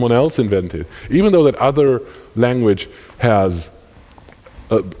that someone else invented. Even though that other language has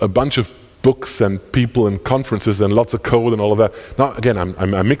a bunch of books and people and conferences and lots of code and all of that. Now, again,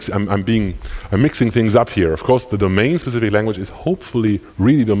 I'm mixing things up here. Of course, the domain-specific language is hopefully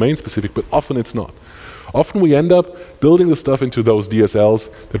really domain-specific, but often it's not. Often we end up building the stuff into those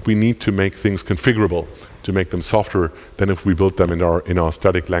DSLs that we need to make things configurable, to make them softer than if we built them in our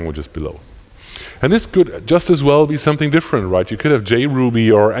static languages below. And this could just as well be something different, right? You could have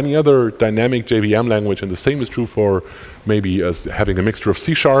JRuby or any other dynamic JVM language, and the same is true for maybe having a mixture of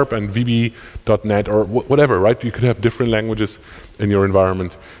C# and VB.NET or whatever, right? You could have different languages in your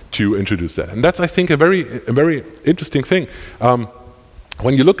environment to introduce that. And that's, I think, a very interesting thing.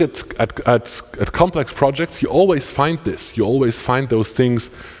 When you look at complex projects, you always find this. You always find those things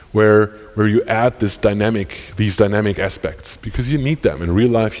where you add these dynamic aspects, because you need them. In real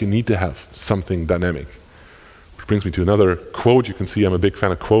life, you need to have something dynamic. Which brings me to another quote. You can see I'm a big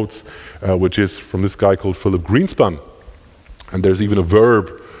fan of quotes, which is from this guy called Philip Greenspun. And there's even a verb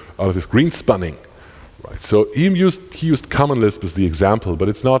out of this, greenspunning. Right? So he used Common Lisp as the example, but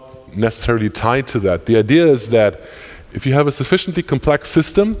it's not necessarily tied to that. The idea is that if you have a sufficiently complex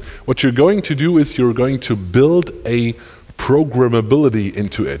system, what you're going to do is you're going to build a programmability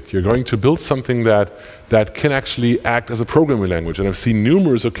into it. You're going to build something that can actually act as a programming language. And I've seen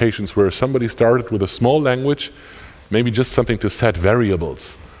numerous occasions where somebody started with a small language, maybe just something to set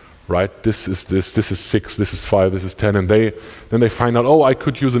variables, right? This is 6, this is 5, this is 10, and then they find out, oh, I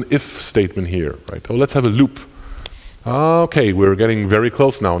could use an if statement here, right? Oh, let's have a loop. Okay, we're getting very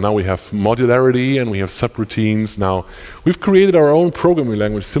close now. Now we have modularity and we have subroutines. Now we've created our own programming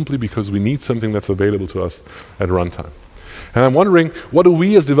language simply because we need something that's available to us at runtime. And I'm wondering, what do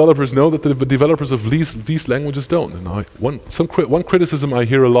we as developers know that the developers of these languages don't? And one criticism I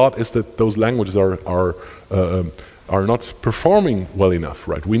hear a lot is that those languages are not performing well enough,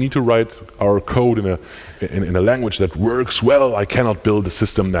 right? We need to write our code in a language that works well. I cannot build a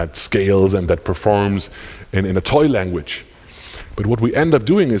system that scales and that performs in a toy language. But what we end up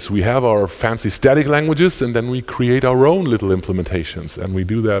doing is we have our fancy static languages, and then we create our own little implementations, and we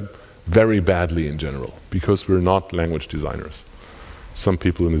do that very badly in general, because we're not language designers. Some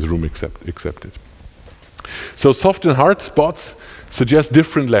people in this room accept it. So soft and hard spots suggest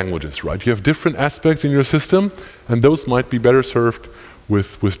different languages, right? You have different aspects in your system, and those might be better served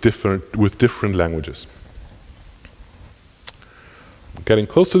with different languages. Getting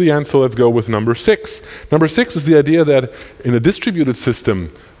close to the end, so let's go with number 6. Number 6 is the idea that in a distributed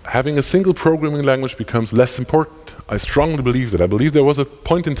system, having a single programming language becomes less important. I strongly believe that. I believe there was a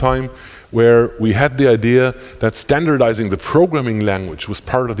point in time where we had the idea that standardizing the programming language was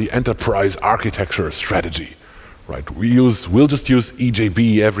part of the enterprise architecture strategy. Right? We'll just use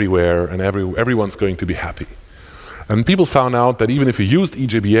EJB everywhere, and everyone's going to be happy. And people found out that even if you used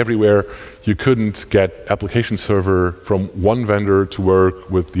EJB everywhere, you couldn't get application server from one vendor to work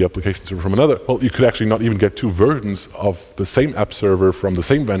with the application server from another. Well, you could actually not even get two versions of the same app server from the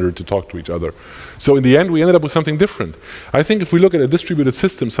same vendor to talk to each other. So in the end, we ended up with something different. I think if we look at a distributed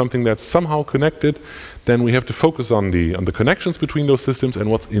system, something that's somehow connected, then we have to focus on the connections between those systems, and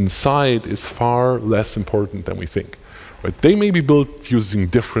what's inside is far less important than we think. Right? They may be built using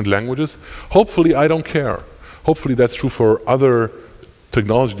different languages. Hopefully, I don't care. Hopefully that's true for other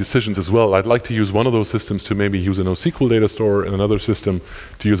technology decisions as well. I'd like to use one of those systems to maybe use a NoSQL data store, and another system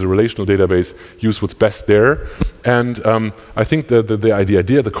to use a relational database, use what's best there. And I think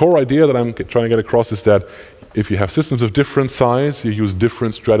the core idea that I'm trying to get across is that if you have systems of different size, you use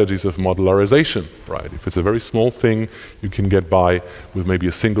different strategies of modularization, right? If it's a very small thing, you can get by with maybe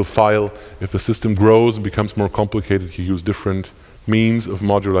a single file. If the system grows and becomes more complicated, you use different means of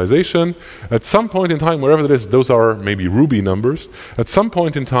modularization. At some point in time, wherever it is, those are maybe Ruby numbers. At some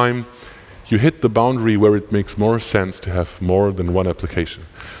point in time, you hit the boundary where it makes more sense to have more than one application.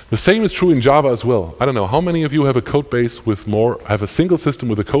 The same is true in Java as well. I don't know, how many of you have a code base with have a single system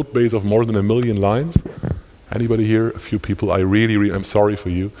with a code base of more than 1 million lines? Anybody here? A few people. I'm sorry for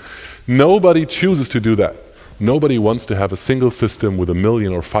you. Nobody chooses to do that. Nobody wants to have a single system with 1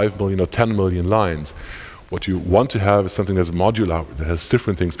 million or 5 million or 10 million lines. What you want to have is something that's modular, that has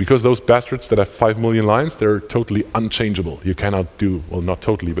different things. Because those bastards that have 5 million lines, they're totally unchangeable. You cannot do, well, not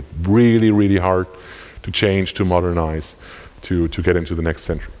totally, but really, really hard to change, to modernize, to get into the next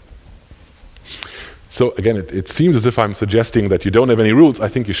century. So again, it seems as if I'm suggesting that you don't have any rules. I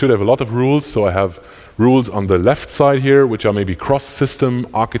think you should have a lot of rules. So I have rules on the left side here, which are maybe cross-system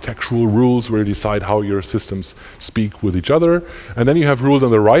architectural rules where you decide how your systems speak with each other. And then you have rules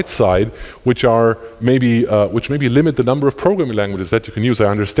on the right side, which are maybe limit the number of programming languages that you can use. I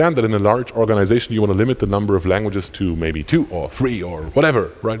understand that in a large organization you want to limit the number of languages to maybe 2 or 3 or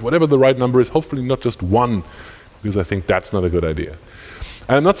whatever, right? Whatever the right number is, hopefully not just 1, because I think that's not a good idea.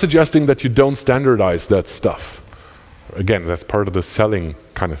 And I'm not suggesting that you don't standardize that stuff. Again, that's part of the selling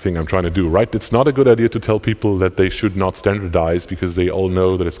kind of thing I'm trying to do, right? It's not a good idea to tell people that they should not standardize because they all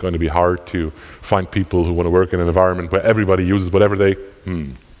know that it's going to be hard to find people who want to work in an environment where everybody uses whatever they...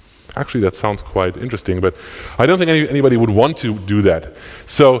 Actually, that sounds quite interesting, but I don't think anybody would want to do that.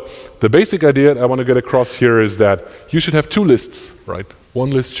 So the basic idea I want to get across here is that you should have two lists, right?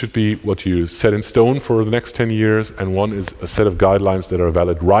 One list should be what you set in stone for the next 10 years, and one is a set of guidelines that are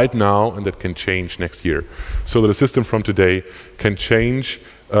valid right now and that can change next year. So that a system from today can change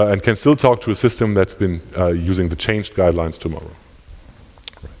and can still talk to a system that's been using the changed guidelines tomorrow.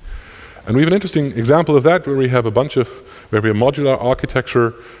 And we have an interesting example of that where we have a modular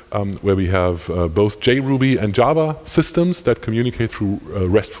architecture where we have both JRuby and Java systems that communicate through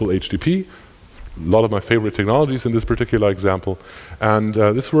RESTful HTTP. A lot of my favorite technologies in this particular example. And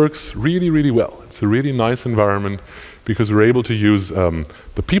this works really, really well. It's a really nice environment because we're able to use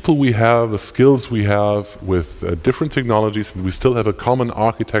the people we have, the skills we have with different technologies, and we still have a common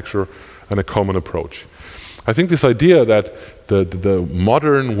architecture and a common approach. I think this idea that the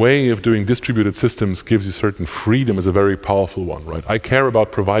modern way of doing distributed systems gives you certain freedom is a very powerful one, right? I care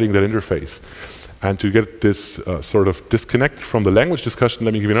about providing that interface. And to get this sort of disconnected from the language discussion,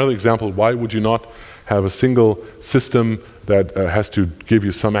 let me give you another example. Why would you not have a single system that has to give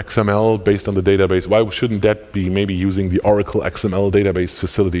you some XML based on the database? Why shouldn't that be maybe using the Oracle XML database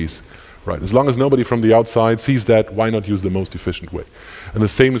facilities? Right. As long as nobody from the outside sees that, why not use the most efficient way? And the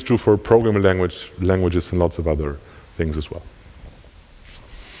same is true for programming languages and lots of other things as well.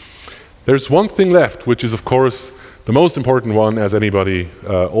 There's one thing left, which is, of course, the most important one, as everybody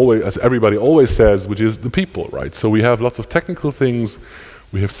always says, which is the people, right? So we have lots of technical things,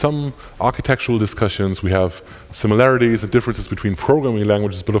 we have some architectural discussions, we have similarities and differences between programming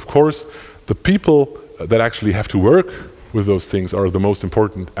languages, but of course, the people that actually have to work with those things are the most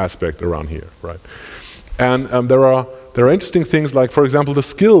important aspect around here, right? And there are interesting things like, for example, the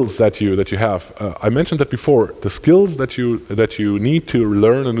skills that you have. I mentioned that before. The skills that you need to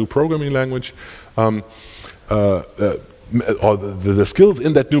learn a new programming language, or the skills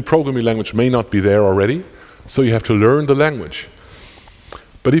in that new programming language may not be there already, so you have to learn the language.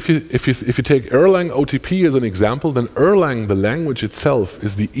 But if you take Erlang OTP as an example, then Erlang, the language itself,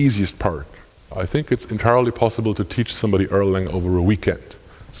 is the easiest part. I think it's entirely possible to teach somebody Erlang over a weekend.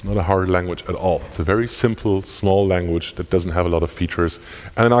 It's not a hard language at all. It's a very simple, small language that doesn't have a lot of features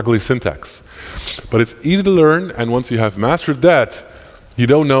and an ugly syntax. But it's easy to learn, and once you have mastered that, you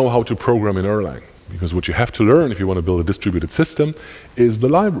don't know how to program in Erlang. Because what you have to learn if you want to build a distributed system is the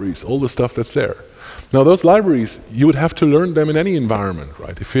libraries, all the stuff that's there. Now those libraries, you would have to learn them in any environment,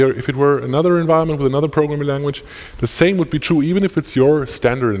 right? If it were another environment with another programming language, the same would be true even if it's your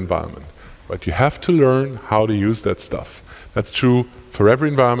standard environment. But you have to learn how to use that stuff. That's true for every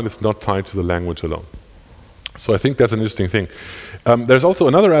environment. It's not tied to the language alone. So I think that's an interesting thing. There's also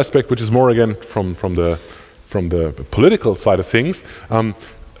another aspect which is more again from the political side of things.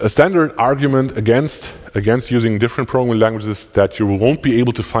 A standard argument against using different programming languages that you won't be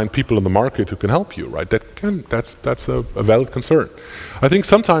able to find people in the market who can help you, right? That's a valid concern. I think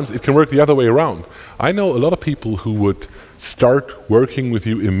sometimes it can work the other way around. I know a lot of people who would start working with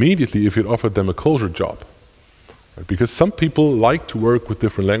you immediately if you'd offered them a closure job. Right? Because some people like to work with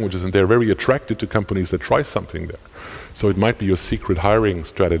different languages and they're very attracted to companies that try something there. So it might be your secret hiring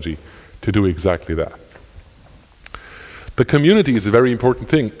strategy to do exactly that. The community is a very important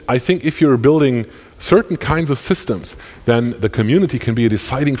thing. I think if you're building certain kinds of systems, then the community can be a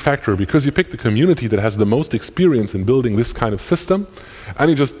deciding factor because you pick the community that has the most experience in building this kind of system, and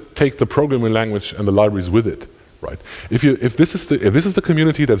you just take the programming language and the libraries with it, right? If this is the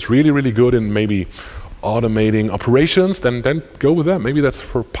community that's really, really good in maybe automating operations, then go with them. Maybe that's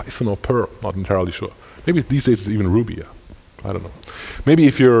for Python or Perl, not entirely sure. Maybe these days it's even Ruby. Yeah. I don't know. Maybe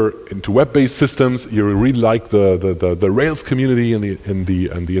if you're into web-based systems, you really like the Rails community and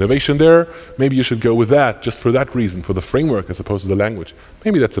the innovation there, maybe you should go with that just for that reason, for the framework as opposed to the language.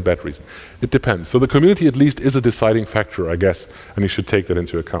 Maybe that's a bad reason. It depends. So the community at least is a deciding factor, I guess, and you should take that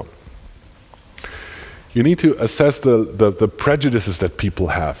into account. You need to assess the prejudices that people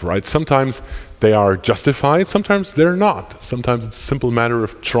have, right? Sometimes they are justified, sometimes they're not. Sometimes it's a simple matter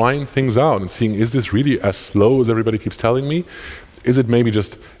of trying things out and seeing, is this really as slow as everybody keeps telling me? Is it maybe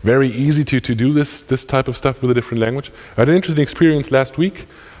just very easy to do this type of stuff with a different language? I had an interesting experience last week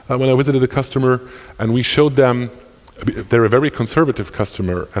when I visited a customer and we showed them, they're a very conservative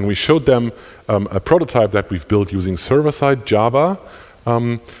customer, and we showed them a prototype that we've built using server-side Java,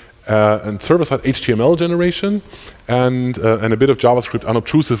 and server-side HTML generation, and a bit of JavaScript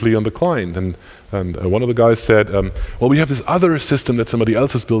unobtrusively on the client. And one of the guys said, well, we have this other system that somebody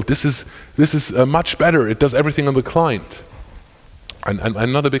else has built. This is much better. It does everything on the client. And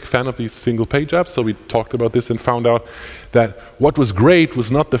I'm not a big fan of these single-page apps, so we talked about this and found out that what was great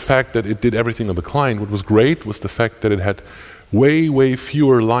was not the fact that it did everything on the client. What was great was the fact that it had way, way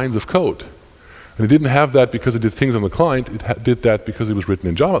fewer lines of code. And it didn't have that because it did things on the client. It did that because it was written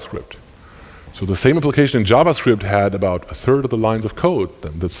in JavaScript. So the same application in JavaScript had about a third of the lines of code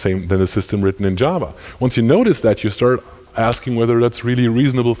than the system written in Java. Once you notice that, you start asking whether that's really a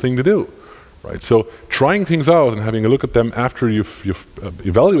reasonable thing to do. Right, so trying things out and having a look at them after you've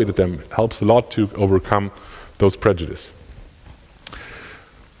evaluated them helps a lot to overcome those prejudices.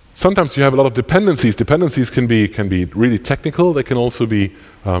 Sometimes you have a lot of dependencies. Dependencies can be really technical. They can also be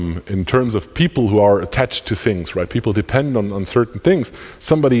in terms of people who are attached to things. Right, people depend on certain things.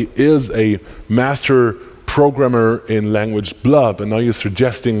 Somebody is a master programmer in language blah, and now you're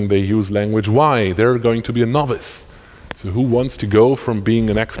suggesting they use language Y. They're going to be a novice. So who wants to go from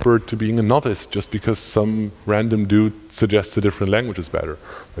being an expert to being a novice just because some random dude suggests a different language is better?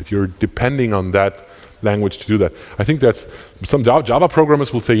 Right? You're depending on that language to do that. I think that's, some Java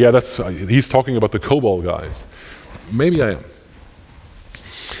programmers will say, yeah, he's talking about the COBOL guys. Maybe I am.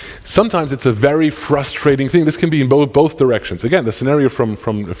 Sometimes it's a very frustrating thing. This can be in both directions. Again, the scenario from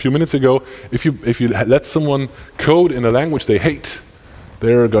a few minutes ago, if you let someone code in a language they hate,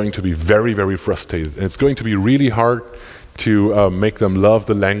 they're going to be very, very frustrated. And it's going to be really hard to make them love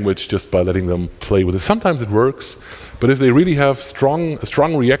the language just by letting them play with it. Sometimes it works, but if they really have a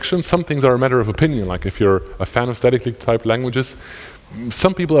strong reaction, some things are a matter of opinion. Like if you're a fan of statically typed languages,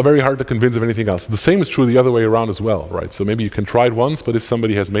 some people are very hard to convince of anything else. The same is true the other way around as well, right? So maybe you can try it once, but if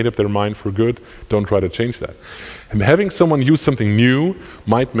somebody has made up their mind for good, don't try to change that. And having someone use something new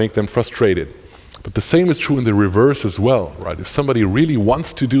might make them frustrated. But the same is true in the reverse as well, right? If somebody really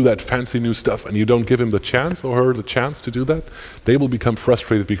wants to do that fancy new stuff and you don't give him the chance or her the chance to do that, they will become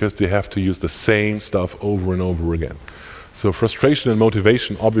frustrated because they have to use the same stuff over and over again. So frustration and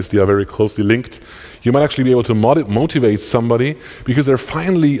motivation obviously are very closely linked. You might actually be able to motivate somebody because they're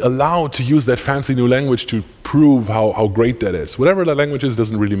finally allowed to use that fancy new language to prove how great that is. Whatever that language is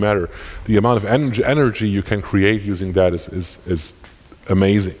doesn't really matter. The amount of energy you can create using that is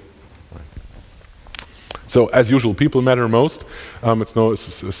amazing. So as usual, people matter most.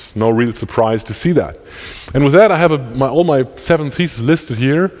 It's no real surprise to see that. And with that, I have all my 7 theses listed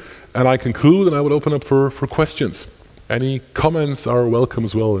here, and I conclude, and I would open up for questions. Any comments are welcome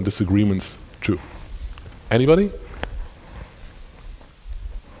as well, and disagreements too. Anybody?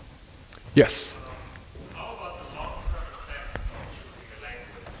 Yes. How about the long-term effects of choosing a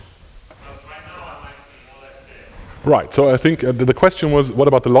language? Because right now I might be more or less there. Right, so I think the question was, what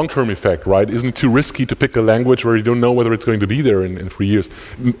about the long-term effect, right? Isn't it too risky to pick a language where you don't know whether it's going to be there in 3 years?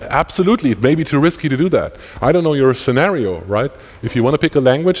 Absolutely, it may be too risky to do that. I don't know your scenario, right? If you want to pick a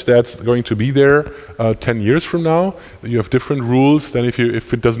language that's going to be there 10 years from now, you have different rules than if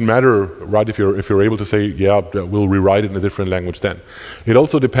it doesn't matter, right? If you're able to say, yeah, we'll rewrite it in a different language then. It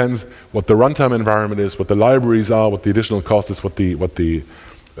also depends what the runtime environment is, what the libraries are, what the additional cost is,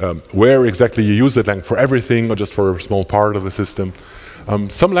 where exactly you use that language, for everything or just for a small part of the system.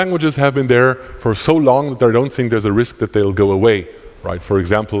 Some languages have been there for so long that I don't think there's a risk that they'll go away, right? For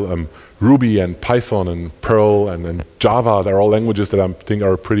example, Ruby and Python and Perl and Java, they're all languages that I think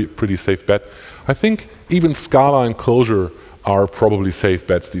are a pretty safe bet. I think even Scala and Clojure are probably safe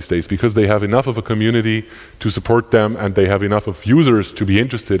bets these days because they have enough of a community to support them and they have enough of users to be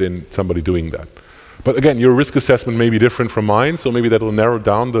interested in somebody doing that. But again, your risk assessment may be different from mine, so maybe that will narrow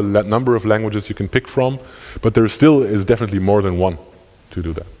down the number of languages you can pick from, but there still is definitely more than one to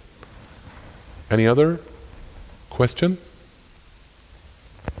do that. Any other question?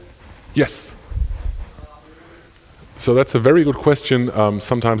 Yes? So that's a very good question.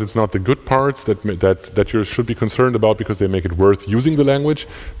 Sometimes it's not the good parts that you should be concerned about because they make it worth using the language.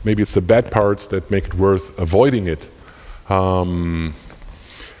 Maybe it's the bad parts that make it worth avoiding it.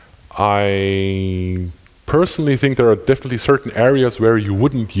 I personally think there are definitely certain areas where you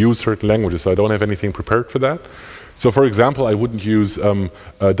wouldn't use certain languages. So I don't have anything prepared for that. So for example, I wouldn't use a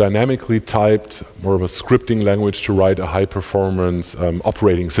dynamically typed, more of a scripting language to write a high-performance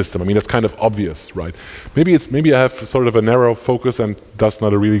operating system. I mean, that's kind of obvious, right? Maybe I have sort of a narrow focus, and that's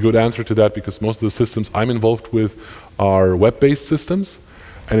not a really good answer to that because most of the systems I'm involved with are web-based systems.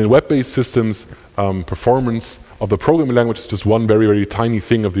 And in web-based systems, performance of the programming language is just one very, very tiny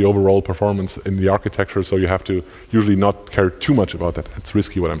thing of the overall performance in the architecture, so you have to usually not care too much about that. It's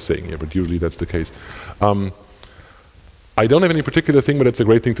risky what I'm saying here, but usually that's the case. I don't have any particular thing, but it's a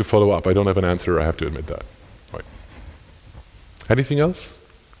great thing to follow up. I don't have an answer, I have to admit that. Right. Anything else?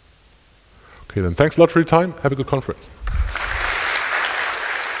 Okay, then thanks a lot for your time. Have a good conference.